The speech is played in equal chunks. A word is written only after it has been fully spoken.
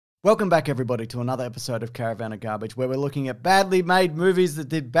Welcome back, everybody, to another episode of Caravan of Garbage, where we're looking at badly made movies that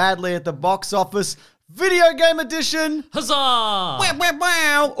did badly at the box office. Video game edition! Huzzah! Wow, wow,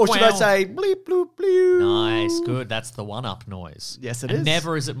 wow! Or should I say, bleep, bloop, bloop? Nice, good. That's the one-up noise. Yes, it and is.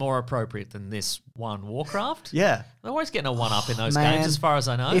 Never is it more appropriate than this one, Warcraft. Yeah. They're always getting a one-up in those Man. games, as far as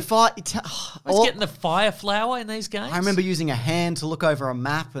I know. Always getting the fire flower in these games. I remember using a hand to look over a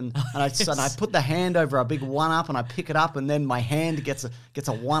map, and I put the hand over a big one-up, and I pick it up, and then my hand gets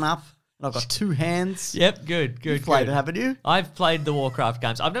a one-up. And I've got two hands. Yep, good. You've played it, haven't you? I've played the Warcraft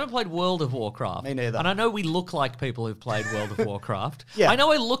games. I've never played World of Warcraft. Me neither. And I know we look like people who've played World of Warcraft. Yeah. I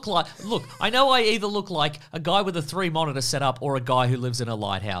know I know I either look like a guy with a 3-monitor setup or a guy who lives in a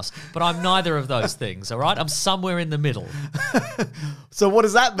lighthouse. But I'm neither of those things, all right? I'm somewhere in the middle. So what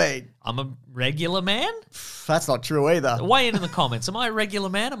does that mean? I'm a regular man? That's not true either. Weigh in the comments. Am I a regular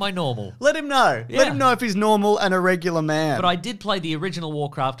man? Am I normal? Let him know. Yeah. Let him know if he's normal and a regular man. But I did play the original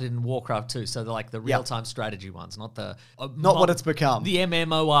Warcraft in Warcraft 2, so they're like the real-time strategy ones, not the... Not what it's become. The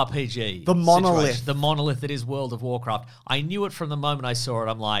MMORPG. The monolith. situation. The monolith that is World of Warcraft. I knew it from the moment I saw it.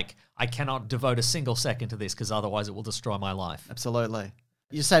 I'm like, I cannot devote a single second to this because otherwise it will destroy my life. Absolutely.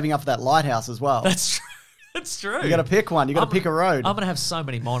 You're saving up for that lighthouse as well. That's true. That's true. You got to pick one. You got to pick a road. I'm going to have so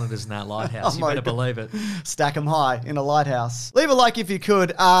many monitors in that lighthouse. You better believe it. Stack them high in a lighthouse. Leave a like if you could.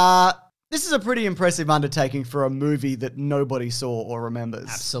 This is a pretty impressive undertaking for a movie that nobody saw or remembers.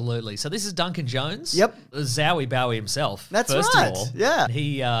 Absolutely. So this is Duncan Jones. Yep. Zowie Bowie himself. That's first right. Of all. Yeah.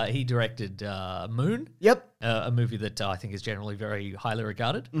 He directed Moon. Yep. A movie that I think is generally very highly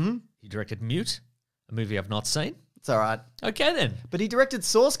regarded. Mm-hmm. He directed Mute, a movie I've not seen. It's all right. Okay, then. But he directed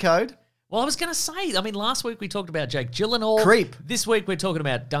Source Code. Well, I was going to say, last week we talked about Jake Gyllenhaal. Creep. This week we're talking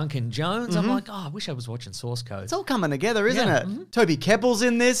about Duncan Jones. I'm like, I wish I was watching Source Code. It's all coming together, isn't Yeah. it? Mm-hmm. Toby Kebbell's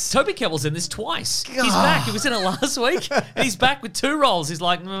in this. Toby Kebbell's in this twice. He's back. He was in it last week. And he's back with 2 roles. He's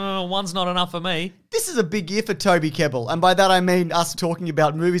like, no, one's not enough for me. This is a big year for Toby Kebbell. And by that I mean us talking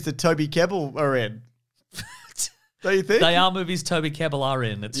about movies that Toby Kebbell are in. Don't you think? They are movies Toby Kebbell are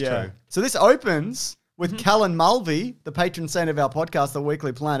in. It's true. So this opens with Callan Mulvey, the patron saint of our podcast, The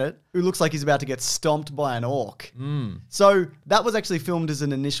Weekly Planet, who looks like he's about to get stomped by an orc. So that was actually filmed as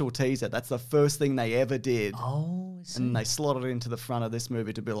an initial teaser. That's the first thing they ever did. Oh, I see. And they slotted it into the front of this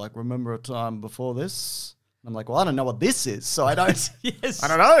movie to be like, remember a time before this? And I'm like, well, I don't know what this is, so I don't... Yes. I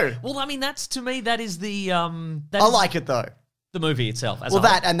don't know. Well, that's, to me, that is the... I like it, though. the movie itself. As Well, a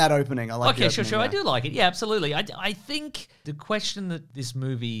whole. that and that opening. I like Okay, the sure. opening, I yeah. do like it. Yeah, absolutely. I think the question that this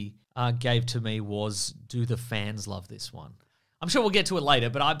movie gave to me was, do the fans love this one? I'm sure we'll get to it later,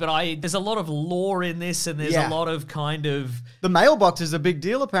 but there's a lot of lore in this, and there's Yeah. a lot of kind of... The mailbox is a big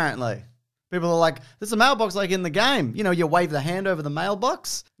deal, apparently. People are like, there's a mailbox like in the game. You know, you wave the hand over the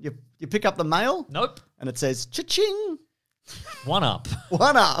mailbox, you pick up the mail, Nope. and it says, cha-ching, One up.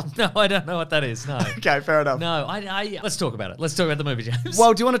 one up. No, I don't know what that is. No. Okay, fair enough. No, let's talk about it. Let's talk about the movie, James.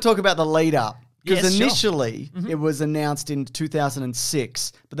 Well, do you want to talk about the lead up? Because Yes, sure. initially it was announced in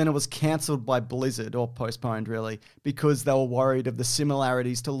 2006, but then it was cancelled by Blizzard, or postponed really, because they were worried of the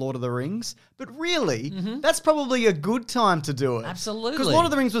similarities to Lord of the Rings. But really, that's probably a good time to do it. Absolutely. Because Lord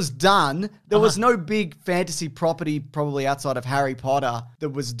of the Rings was done. There was no big fantasy property, probably outside of Harry Potter, that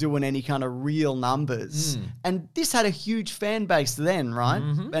was doing any kind of real numbers. And this had a huge fan base then, right?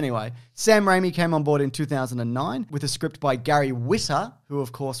 Anyway, Sam Raimi came on board in 2009 with a script by Gary Whitta, who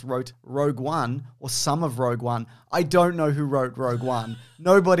of course wrote Rogue One, or some of Rogue One. I don't know who wrote Rogue One.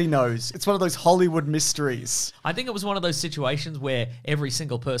 Nobody knows. It's one of those Hollywood mysteries. I think it was one of those situations where every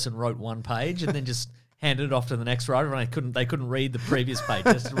single person wrote one page and then just handed it off to the next writer, and they couldn't read the previous page,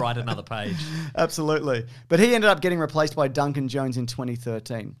 just write another page. Absolutely. But he ended up getting replaced by Duncan Jones in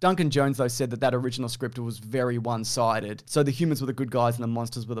 2013. Duncan Jones, though, said that original script was very one-sided. So the humans were the good guys and the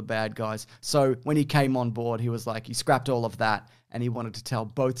monsters were the bad guys. So when he came on board, he was like, he scrapped all of that and he wanted to tell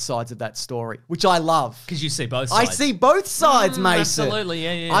both sides of that story, which I love. Because you see both I sides. see both sides, Mason. Absolutely,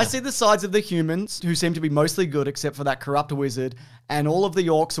 yeah. I see the sides of the humans, who seem to be mostly good, except for that corrupt wizard, and all of the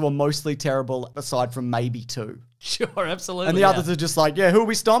orcs who are mostly terrible, aside from maybe 2. Sure, absolutely. And the others are just like, yeah, who are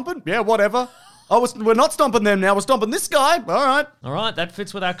we stomping? Yeah, whatever. We're not stomping them now. We're stomping this guy. All right. All right, that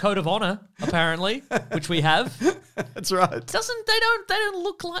fits with our code of honor, apparently, which we have. That's right. They don't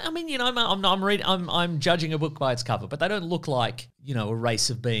look like, I'm judging a book by its cover, but they don't look like, a race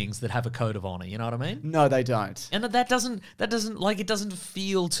of beings that have a code of honor, you know what I mean? No, they don't. And that doesn't like, it doesn't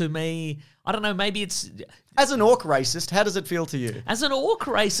feel to me, I don't know, maybe it's As an orc racist, how does it feel to you? As an orc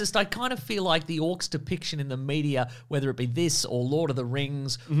racist, I kind of feel like the orcs depiction in the media, whether it be this or Lord of the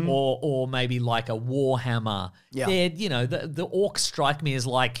Rings or maybe like a Warhammer, they're, the orcs strike me as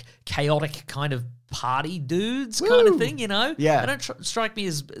like chaotic kind of party dudes kind of thing, Yeah. They don't strike me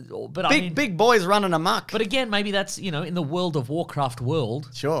as... But big boys running amok. But again, maybe that's, in the world of Warcraft world.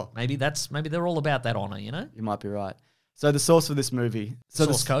 Sure. Maybe they're all about that honor, You might be right. So the source for this movie...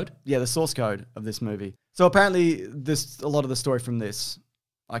 Source code? Yeah, the source code of this movie. So apparently a lot of the story from this,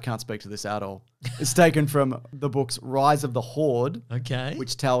 I can't speak to this at all, it's taken from the books Rise of the Horde,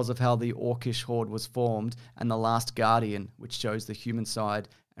 which tells of how the Orcish Horde was formed, and The Last Guardian, which shows the human side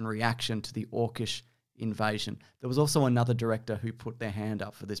and reaction to the Orcish invasion. There was also another director who put their hand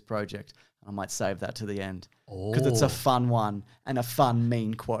up for this project. I might save that to the end because it's a fun one and a fun,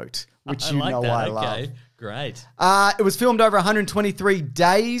 mean quote, which I love. Great. It was filmed over 123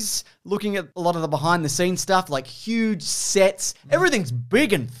 days, looking at a lot of the behind-the-scenes stuff, like huge sets. Everything's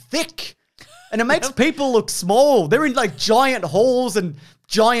big and thick, and it makes people look small. They're in like giant halls and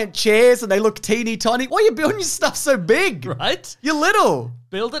giant chairs, and they look teeny tiny. Why are you building your stuff so big? Right? You're little.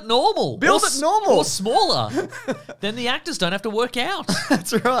 Build it normal. Or smaller. Then the actors don't have to work out.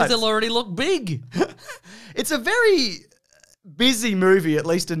 That's right. They'll already look big. It's a very busy movie, at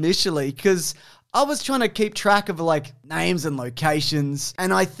least initially, because I was trying to keep track of like names and locations,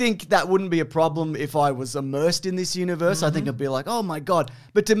 and I think that wouldn't be a problem if I was immersed in this universe. I think I'd be like, oh my God.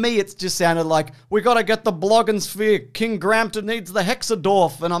 But to me, it's just sounded like, we got to get the Bloggensphere. King Grampton needs the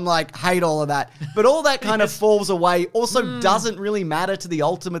Hexadorf. And I'm like, hate all of that. But all that kind of falls away. Also doesn't really matter to the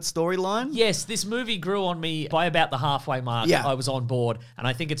ultimate storyline. Yes, this movie grew on me by about the halfway mark. Yeah. I was on board, and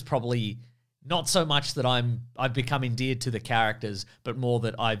I think it's probably... not so much that I've become endeared to the characters, but more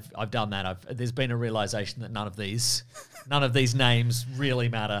that I've done that. There's been a realization that none of these names really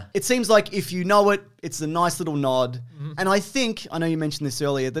matter. It seems like if you know it, it's a nice little nod. And I know you mentioned this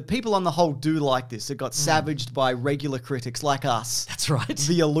earlier, that people on the whole do like this. It got savaged by regular critics like us. That's right.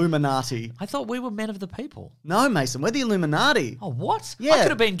 The Illuminati. I thought we were men of the people. No, Mason, we're the Illuminati. Oh, what? Yeah. I could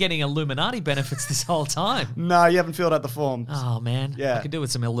have been getting Illuminati benefits this whole time. No, you haven't filled out the forms. Oh, man. Yeah. I could do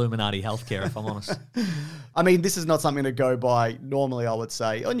with some Illuminati healthcare, if I'm honest. I mean, this is not something to go by normally, I would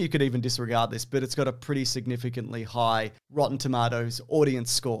say. And you could even disregard this, but it's got a pretty significantly high Rotten Tomatoes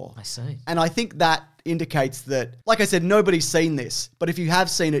audience score. I see. And I think that indicates that, like I said, nobody's seen this, but if you have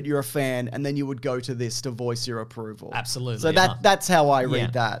seen it, you're a fan, and then you would go to this to voice your approval. Absolutely. So that's how I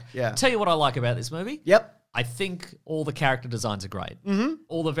read that. Yeah. Tell you what I like about this movie. Yep. I think all the character designs are great.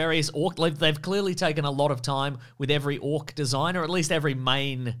 All the various orc, they've clearly taken a lot of time with every orc design, or at least every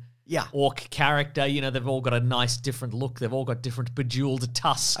main orc character. They've all got a nice different look. They've all got different bejeweled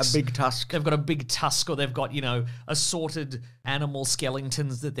tusks. A big tusk. They've got a big tusk, or they've got, assorted animal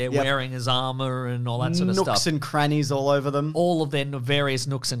skeletons that they're wearing as armor and all that sort of stuff. Nooks and crannies all over them. All of their various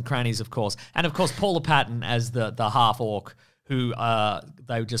nooks and crannies, of course. And, of course, Paula Patton as the half-orc, who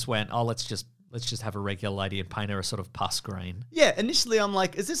they just went, oh, let's just have a regular lady and paint her a sort of pus green. Yeah, initially I'm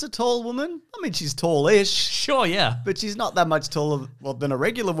like, is this a tall woman? I mean, she's tallish. Sure, yeah. But she's not that much taller than a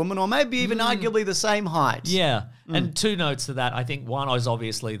regular woman, or maybe even arguably the same height. Yeah. And two notes to that. I think one is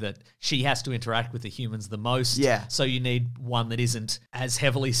obviously that she has to interact with the humans the most. Yeah. So you need one that isn't as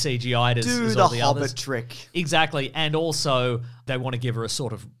heavily CGI'd as Do all the the Hobbit others. trick. Exactly. And also they want to give her a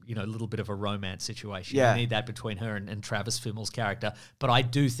sort of, little bit of a romance situation. Yeah. You need that between her and Travis Fimmel's character. But I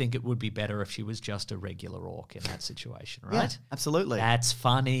do think it would be better if she was just a regular orc in that situation, right? Yeah, absolutely. That's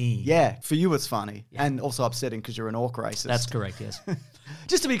funny. Yeah, for you it's funny. Yeah. And also upsetting because you're an orc racist. That's correct, yes.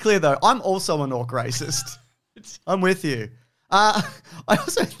 Just to be clear though, I'm also an orc racist. I'm with you. I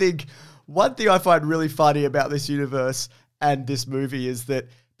also think one thing I find really funny about this universe and this movie is that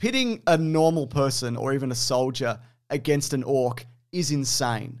pitting a normal person or even a soldier against an orc is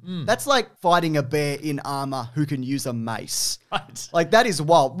insane. That's like fighting a bear in armor who can use a mace. Right. Like, that is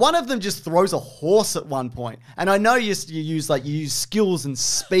wild. One of them just throws a horse at one point. And I know you use skills and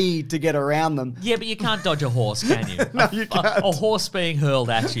speed to get around them. Yeah, but you can't dodge a horse, can you? No, you can't. A horse being hurled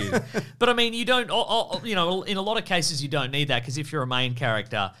at you. But I mean, you don't, in a lot of cases you don't need that, because if you're a main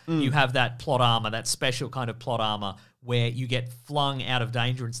character, you have that plot armor, that special kind of plot armor where you get flung out of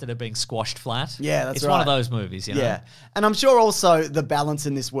danger instead of being squashed flat. Yeah, that's It's right. one of those movies, Yeah. And I'm sure also the balance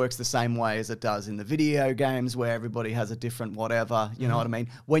in this works the same way as it does in the video games, where everybody has a different whatever, you know what I mean?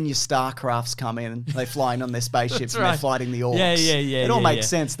 When your StarCrafts come in, they fly in on their spaceships and they're fighting the orcs. Yeah. It all makes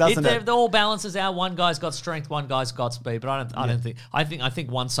sense, doesn't it? It all balances out. One guy's got strength, one guy's got speed, but I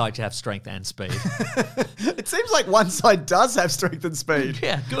think one side should have strength and speed. It seems like one side does have strength and speed.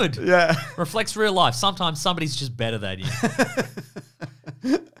 Yeah, good. Yeah. Reflects real life. Sometimes somebody's just better than you.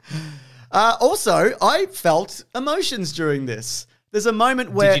 Also, I felt emotions during this. There's a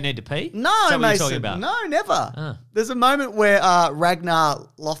moment where... Did you need to pee? No, Is that what Mason. you're talking about? No, never. Ah. There's a moment where Ragnar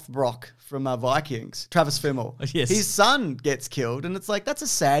Lothbrok from Vikings, Travis Fimmel, Yes. his son gets killed, and it's like, that's a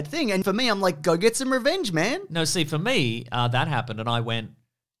sad thing. And for me, I'm like, go get some revenge, man. No, see, for me, that happened, and I went,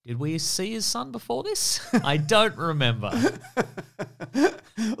 did we see his son before this? I don't remember.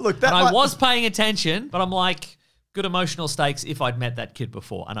 Look, I was paying attention, but I'm like... Good emotional stakes if I'd met that kid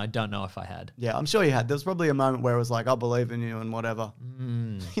before, and I don't know if I had. Yeah, I'm sure you had. There was probably a moment where it was like, I believe in you and whatever.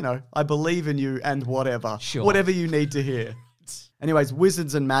 You know, I believe in you and whatever. Sure. Whatever you need to hear. Anyways,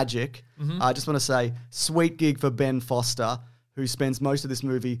 Wizards and Magic. I just want to say, sweet gig for Ben Foster, who spends most of this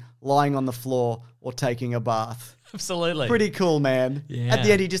movie lying on the floor or taking a bath. Absolutely. Pretty cool, man. Yeah. At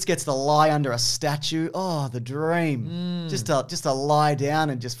the end, he just gets to lie under a statue. Oh, the dream. Just to lie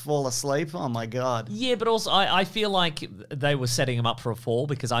down and just fall asleep. Oh, my God. Yeah, but also I feel like they were setting him up for a fall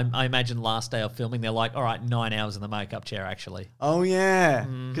because I imagine last day of filming, they're like, all right, 9 hours in the makeup chair, actually. Oh, yeah.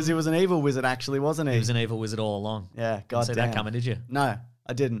 Because he was an evil wizard, actually, wasn't he? He was an evil wizard all along. Yeah, God Didn't see damn. that coming, did you? No,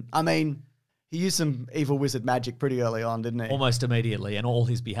 I didn't. I mean, he used some evil wizard magic pretty early on, didn't he? Almost immediately, and all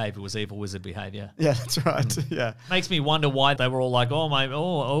his behavior was evil wizard behavior. Yeah, that's right. Yeah. Makes me wonder why they were all like,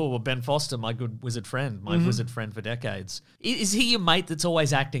 Ben Foster, my good wizard friend, my wizard friend for decades. Is he your mate that's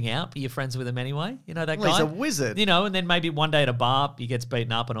always acting out? Are you friends with him anyway? You know that Well, guy? he's a wizard. You know, and then maybe one day at a bar, he gets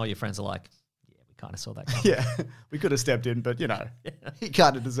beaten up and all your friends are like, yeah, we kind of saw that coming. Yeah, we could have stepped in, but, you know, he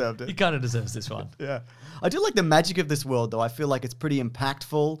kind of deserved He it. kind of deserves this one. Yeah. I do like the magic of this world, though. I feel like it's pretty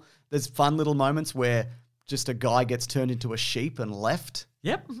impactful. There's fun little moments where just a guy gets turned into a sheep and left.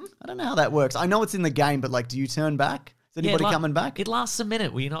 Yep. I don't know how that works. I know it's in the game, but, like, do you turn back? Is anybody coming back? It lasts a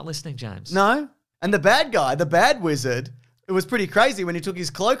minute. Were you not listening, James? No. And the bad guy, the bad wizard, it was pretty crazy when he took his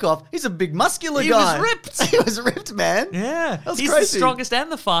cloak off. He's a big muscular guy. He was ripped. He was ripped, man. Yeah. That was He's crazy. the strongest and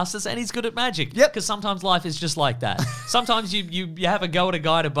the fastest, and he's good at magic. Yep. Because sometimes life is just like that. Sometimes you have a go at a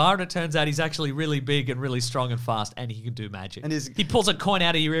guy at a bar, and it turns out he's actually really big and really strong and fast, and he can do magic. And he pulls a coin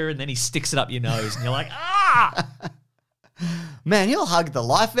out of your ear, and then he sticks it up your nose, and you're like, ah! Man, he'll hug the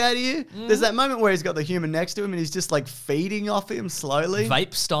life out of you. There's that moment where he's got the human next to him and he's just like feeding off him slowly.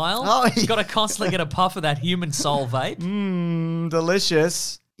 Vape style. Oh, He's got to constantly get a puff of that human soul vape.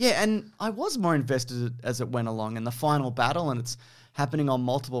 Delicious. Yeah, and I was more invested as it went along in the final battle, and it's happening on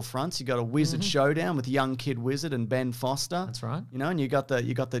multiple fronts. You got a wizard showdown with young kid wizard and Ben Foster. That's right. You know, and you got to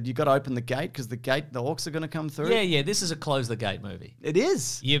open the gate because the orcs are going to come through. Yeah. This is a close the gate movie. It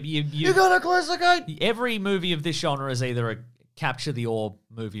is. You got to close the gate. Every movie of this genre is either a capture the orb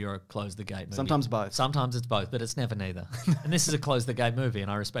movie or a close the gate movie. Sometimes both. Sometimes it's both, but it's never neither. And this is a close the gate movie,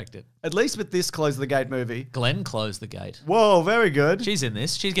 and I respect it. At least with this close the gate movie. Glenn closed the gate. Whoa, very good. She's in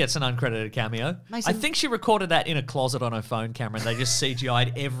this. She gets an uncredited cameo. Mason. I think she recorded that in a closet on her phone camera, and they just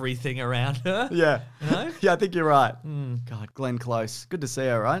CGI'd everything around her. Yeah. You know? Yeah, I think you're right. God, Glenn Close. Good to see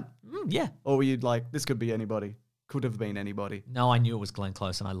her, right? Yeah. Or were you like, this could be anybody? Could have been anybody. No, I knew it was Glenn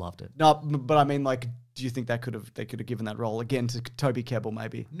Close, and I loved it. No, but I mean, like, do you think they could have given that role again to Toby Kebbell,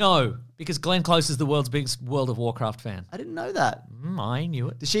 maybe? No, because Glenn Close is the world's biggest World of Warcraft fan. I didn't know that. I knew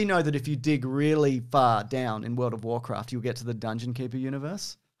it. Does she know that if you dig really far down in World of Warcraft, you'll get to the Dungeon Keeper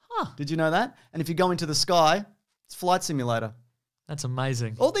universe? Huh. Did you know that? And if you go into the sky, it's Flight Simulator. That's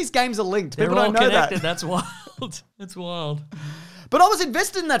amazing. All these games are linked. They're People all don't know connected. that. That's wild. That's wild. But I was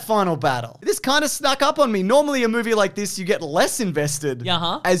invested in that final battle. This kind of snuck up on me. Normally, a movie like this, you get less invested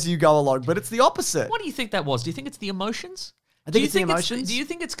as you go along, but it's the opposite. What do you think that was? Do you think it's the emotions? I think it's the emotions. Do you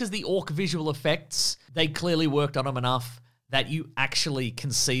think it's because the orc visual effects, they clearly worked on them enough that you actually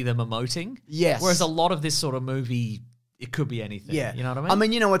can see them emoting? Yes. Whereas a lot of this sort of movie, it could be anything. Yeah. You know what I mean? I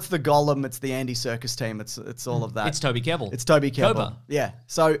mean, you know, it's the Gollum, it's the Andy Serkis team, it's all of that. It's Toby Kebbell. It's Toby Kebbell. Cobra. Yeah.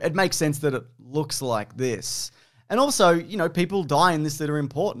 So it makes sense that it looks like this. And also, you know, people die in this that are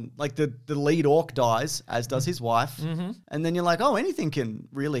important. Like the lead orc dies, as does his wife. Mm-hmm. And then you're like, oh, anything can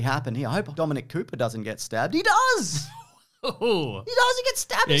really happen here. I hope Dominic Cooper doesn't get stabbed. He does. Oh. He does. He gets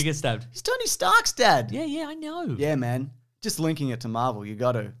stabbed. Yeah, he gets stabbed. He's Tony Stark's dad. Yeah, I know. Yeah, man. Just linking it to Marvel, you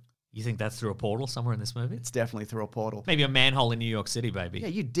got to. You think that's through a portal somewhere in this movie? It's definitely through a portal. Maybe a manhole in New York City, baby. Yeah,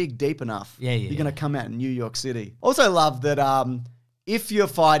 you dig deep enough. Yeah. You're going to come out in New York City. Also love that if you're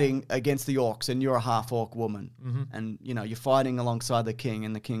fighting against the orcs and you're a half-orc woman and, you know, you're fighting alongside the king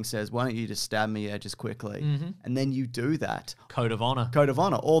and the king says, why don't you just stab me just quickly? And then you do that. Code of honor. Code of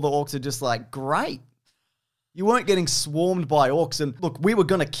honor. All the orcs are just like, great. You weren't getting swarmed by orcs. And look, we were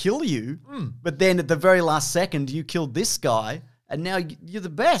going to kill you. But then at the very last second, you killed this guy. And now you're the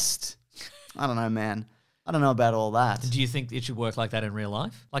best. I don't know, man. I don't know about all that. Do you think it should work like that in real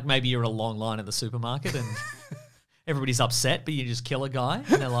life? Like maybe you're in a long line at the supermarket and everybody's upset, but you just kill a guy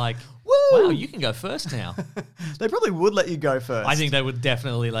and they're like, Woo! Wow, you can go first now. They probably would let you go first. I think they would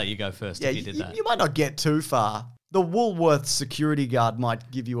definitely let you go first if you did that. You might not get too far. The Woolworths security guard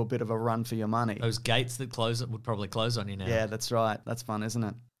might give you a bit of a run for your money. Those gates that close would probably close on you now. Yeah, that's right. That's fun, isn't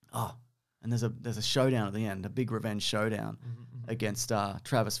it? Oh, and there's a showdown at the end, a big revenge showdown against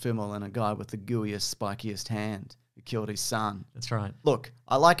Travis Fimmel and a guy with the gooeyest, spikiest hand who killed his son. That's right. Look,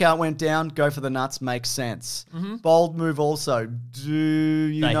 I like how it went down. Go for the nuts makes sense. Bold move also.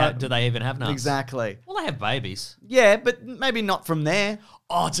 Do they even have nuts? Exactly. Well, they have babies. Yeah, but maybe not from there.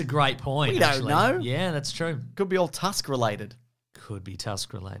 Oh, it's a great point. We don't know. Yeah, that's true. Could be all tusk related. Could be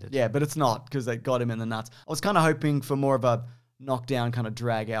tusk related. Yeah, but it's not because they got him in the nuts. I was kind of hoping for more of a knockdown kind of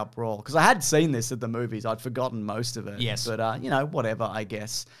drag out brawl because I had seen this at the movies. I'd forgotten most of it. Yes. But, whatever, I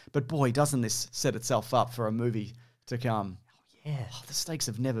guess. But boy, doesn't this set itself up for a movie to come. Yeah. Oh, the stakes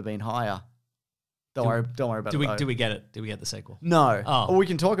have never been higher. Don't worry about it. Do we get it? Do we get the sequel? No. Oh. Or we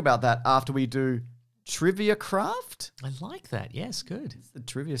can talk about that after we do Trivia Craft. I like that. Yes, good. It's the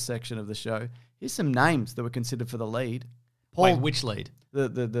trivia section of the show. Here's some names that were considered for the lead. Wait, which lead?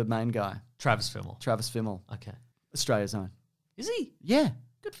 The main guy. Travis Fimmel. Travis Fimmel. Okay. Australia's own. Is he? Yeah.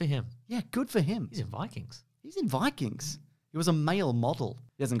 Good for him. Yeah, good for him. He's in Vikings. He's in Vikings. He was a male model.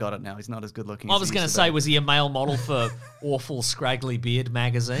 He hasn't got it now. He's not as good looking I as was he going to used say, be. was he a male model for Awful Scraggly Beard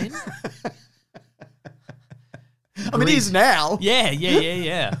magazine? I mean, he is now.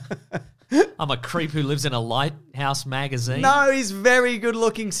 Yeah. I'm a creep who lives in a lighthouse magazine. No, he's very good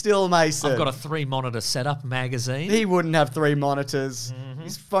looking still, Mason. I've got a 3-monitor setup magazine. He wouldn't have 3 monitors.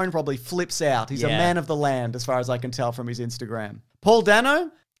 His phone probably flips out. He's a man of the land, as far as I can tell from his Instagram. Paul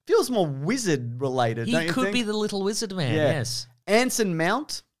Dano feels more wizard related, don't you think? He could be the little wizard man, yes. Anson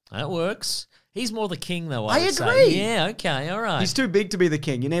Mount. That works. He's more the king, though, I would agree. say. Yeah, okay, all right. He's too big to be the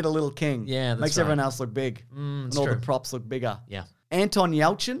king. You need a little king. Yeah, that's Makes right. everyone else look big. And all true. the props look bigger. Yeah. Anton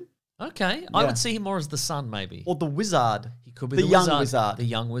Yelchin. Okay, I would see him more as the son, maybe. Or the wizard. He could be the young wizard. wizard. The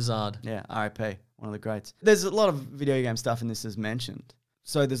young wizard. Yeah, RIP. One of the greats. There's a lot of video game stuff in this as mentioned.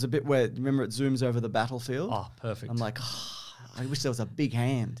 So there's a bit where, remember, it zooms over the battlefield? Oh, perfect. I'm like, I wish there was a big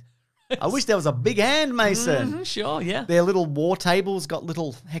hand. I wish there was a big hand, Mason. Sure, yeah. Their little war tables got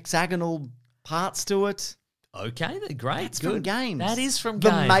little hexagonal parts to it. Okay, they're great. It's good. from games. That is from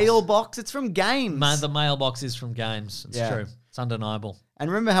the games. The mailbox, it's from games. The mailbox is from games. It's true. It's undeniable. And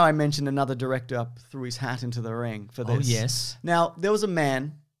remember how I mentioned another director threw his hat into the ring for this? Oh, yes. Now, there was a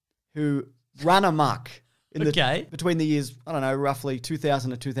man who ran amok in between the years, I don't know, roughly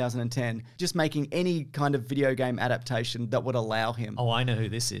 2000 to 2010, just making any kind of video game adaptation that would allow him. Oh, I know who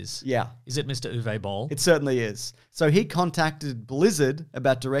this is. Yeah. Is it Mr. Uwe Boll? It certainly is. So he contacted Blizzard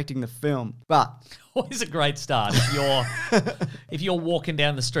about directing the film, but... Always a great start if you're walking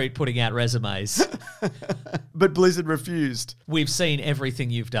down the street putting out resumes. But Blizzard refused. We've seen everything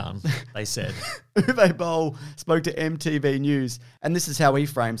you've done, they said. Uwe Boll spoke to MTV News, and this is how he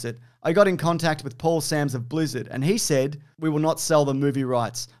frames it. I got in contact with Paul Sams of Blizzard, and he said, we will not sell the movie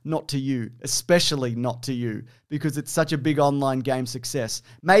rights, not to you, especially not to you, because it's such a big online game success.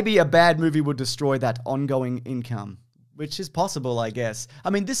 Maybe a bad movie would destroy that ongoing income. Which is possible, I guess.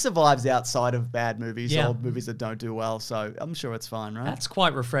 I mean, this survives outside of bad movies or movies that don't do well, so I'm sure it's fine, right? That's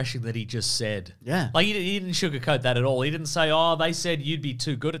quite refreshing that he just said. Yeah. Like, he didn't sugarcoat that at all. He didn't say, oh, they said you'd be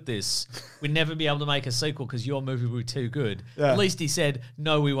too good at this. We'd never be able to make a sequel because your movie will be too good. Yeah. At least he said,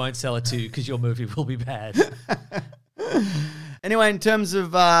 no, we won't sell it to you because your movie will be bad. Anyway, in terms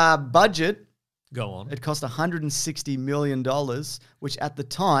of budget... Go on. It cost $160 million, which at the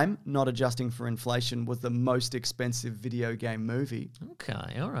time, not adjusting for inflation, was the most expensive video game movie.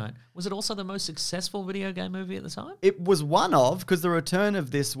 Okay, all right. Was it also the most successful video game movie at the time? It was one of, because the return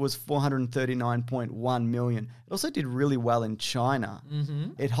of this was $439.1 million. It also did really well in China. Mm-hmm.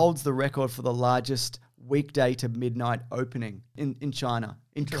 It holds the record for the largest weekday to midnight opening in China,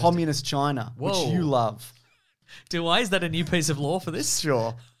 in communist China, which you love. Do I? Is that a new piece of law for this?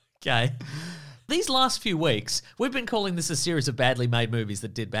 Sure. Okay. These last few weeks, we've been calling this a series of badly made movies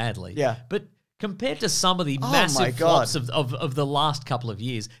that did badly. Yeah. But compared to some of the massive flops of the last couple of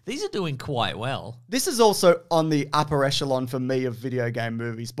years, these are doing quite well. This is also on the upper echelon for me of video game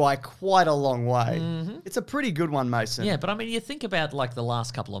movies by quite a long way. Mm-hmm. It's a pretty good one, Mason. Yeah, but I mean, you think about like the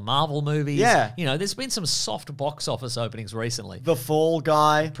last couple of Marvel movies. Yeah. You know, there's been some soft box office openings recently. The Fall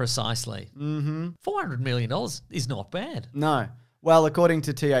Guy. Precisely. Mm-hmm. $400 million is not bad. No. Well, according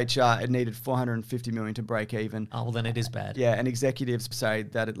to THR, it needed $450 million to break even. Oh, well, then it is bad. Yeah, and executives say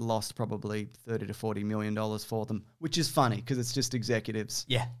that it lost probably $30 to $40 million for them, which is funny because it's just executives.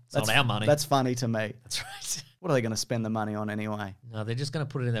 Yeah, it's not our money. That's funny to me. That's right. What are they going to spend the money on anyway? No, they're just going to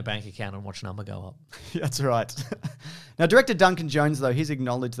put it in their bank account and watch number go up. That's right. Now, director Duncan Jones, though, he's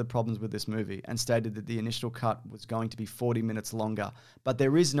acknowledged the problems with this movie and stated that the initial cut was going to be 40 minutes longer, but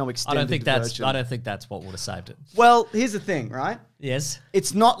there is no extended version. I don't think that's what would have saved it. Well, here's the thing, right? Yes.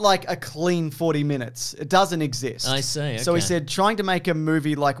 It's not like a clean 40 minutes. It doesn't exist. I see, okay. So he said, trying to make a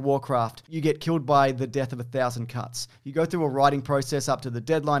movie like Warcraft, you get killed by the death of 1,000 cuts. You go through a writing process up to the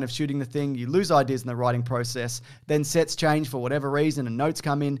deadline of shooting the thing. You lose ideas in the writing process. Then sets change for whatever reason and notes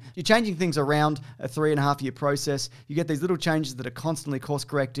come in. You're changing things around a 3.5-year process. You get these little changes that are constantly course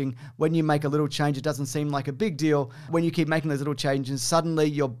correcting. When you make a little change, it doesn't seem like a big deal. When you keep making those little changes, suddenly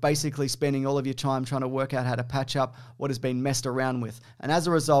you're basically spending all of your time trying to work out how to patch up what has been messed around with. And as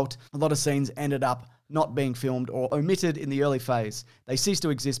a result, a lot of scenes ended up not being filmed or omitted in the early phase. They cease to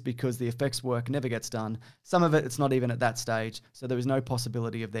exist because the effects work never gets done. Some of it's not even at that stage, so there is no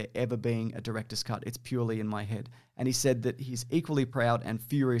possibility of there ever being a director's cut. It's purely in my head. And he said that he's equally proud and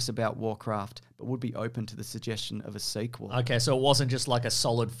furious about Warcraft, but would be open to the suggestion of a sequel. Okay, so it wasn't just like a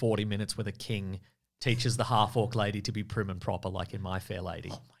solid 40 minutes with a king teaches the half-orc lady to be prim and proper like in My Fair Lady.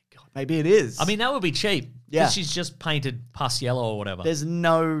 Oh my God. Maybe it is. I mean, that would be cheap. Yeah. She's just painted pus yellow or whatever. There's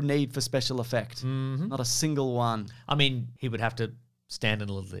no need for special effect. Not a single one. I mean, he would have to stand in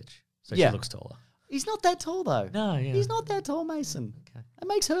a little ditch so Yeah. she looks taller. He's not that tall, though. No, yeah. He's not that tall, Mason. Okay. It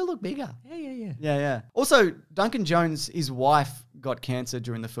makes her look bigger. Yeah. Yeah. Also, Duncan Jones, his wife got cancer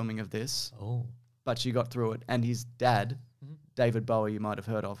during the filming of this, Oh. but she got through it. And his dad, David Bowie, you might have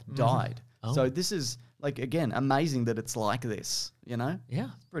heard of, died. Oh. So this is, like, again, amazing that it's like this, you know? Yeah.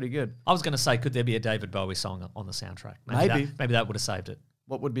 It's pretty good. I was going to say, could there be a David Bowie song on the soundtrack? Maybe. Maybe that would have saved it.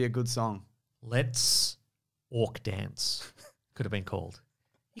 What would be a good song? Let's Orc Dance could have been called.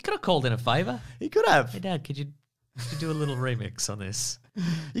 He could have called in a favour. He could have. Hey, Dad, could you do a little remix on this?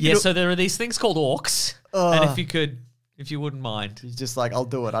 Yeah, so there are these things called orcs. And if you wouldn't mind. He's just like, I'll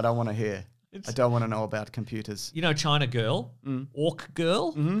do it. I don't want to hear. I don't want to know about computers. You know China Girl? Orc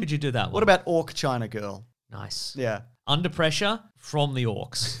Girl? Could you do that one? What about Orc China Girl? Nice. Yeah. Under Pressure from the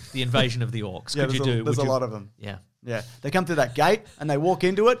Orcs. The Invasion of the Orcs. Yeah, Could you do? There's a lot of them. Yeah. Yeah. They come through that gate and they walk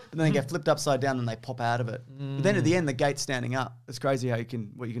into it and then they get flipped upside down and they pop out of it. But then at the end, the gate's standing up. It's crazy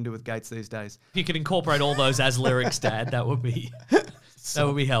what you can do with gates these days. If you could incorporate all those as lyrics, Dad, that would be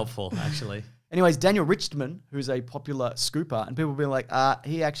helpful, actually. Anyways, Daniel Richman, who's a popular scooper, and people will be like,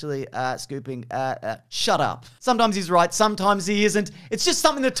 he actually scooping, shut up. Sometimes he's right, sometimes he isn't. It's just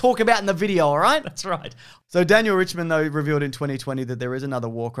something to talk about in the video, all right? That's right. So Daniel Richman, though, revealed in 2020 that there is another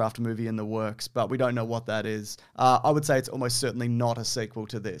Warcraft movie in the works, but we don't know what that is. I would say it's almost certainly not a sequel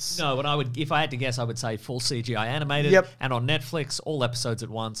to this. No, but if I had to guess, I would say full CGI animated and on Netflix, all episodes at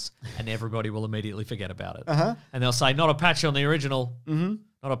once, and everybody will immediately forget about it. And they'll say, not a patch on the original.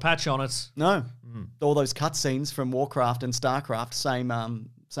 Not a patch on it. No. All those cutscenes from Warcraft and StarCraft,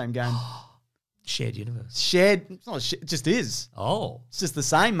 same game. Shared universe. Shared. It's not it just is. Oh. It's just the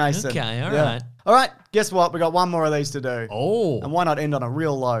same, Mason. Okay, all right. All right, guess what? We got one more of these to do. Oh. And why not end on a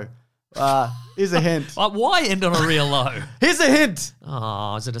real low? Here's a hint. Why end on a real low? Here's a hint.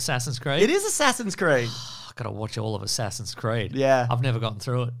 Oh, is it Assassin's Creed? It is Assassin's Creed. I've got to watch all of Assassin's Creed. Yeah. I've never gotten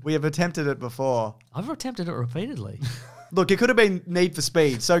through it. We have attempted it before. I've attempted it repeatedly. Look, it could have been Need for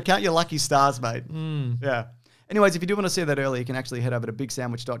Speed, so count your lucky stars, mate. Yeah. Anyways, if you do want to see that early, you can actually head over to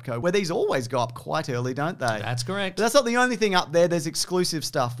bigsandwich.co, where these always go up quite early, don't they? That's correct. But that's not the only thing up there. There's exclusive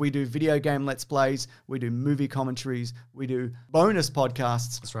stuff. We do video game Let's Plays. We do movie commentaries. We do bonus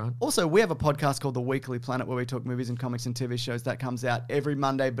podcasts. That's right. Also, we have a podcast called The Weekly Planet, where we talk movies and comics and TV shows. That comes out every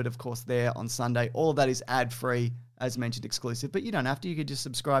Monday, but of course there on Sunday. All of that is ad-free, as mentioned, exclusive. But you don't have to. You could just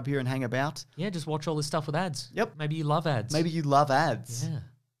subscribe here and hang about. Yeah, just watch all this stuff with ads. Yep. Maybe you love ads. Maybe you love ads. Yeah.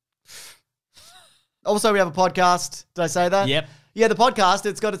 Also, we have a podcast. Did I say that? Yep. Yeah, the podcast,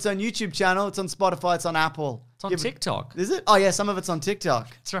 it's got its own YouTube channel. It's on Spotify. It's on Apple. It's on TikTok. Is it? Oh, yeah, some of it's on TikTok.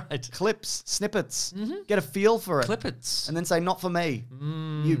 That's right. Clips, snippets. Get a feel for it. Clippets. And then say, not for me.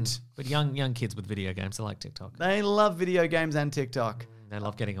 Mute. But young kids with video games, they like TikTok. They love video games and TikTok. They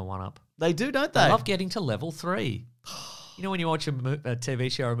love getting a one-up. They do, don't they? They love getting to level 3. You know when you watch a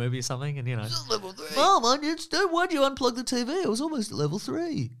TV show or a movie or something and, you know. Level 3. Mom, why'd you unplug the TV? I was almost at level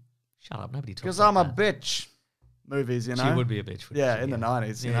 3. Shut up, nobody talks Because like I'm a that. bitch. Movies, you know? She would be a bitch. Yeah, in the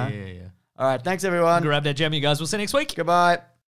 90s, you know? Yeah. All right, thanks, everyone. Grab that gem, you guys. We'll see you next week. Goodbye.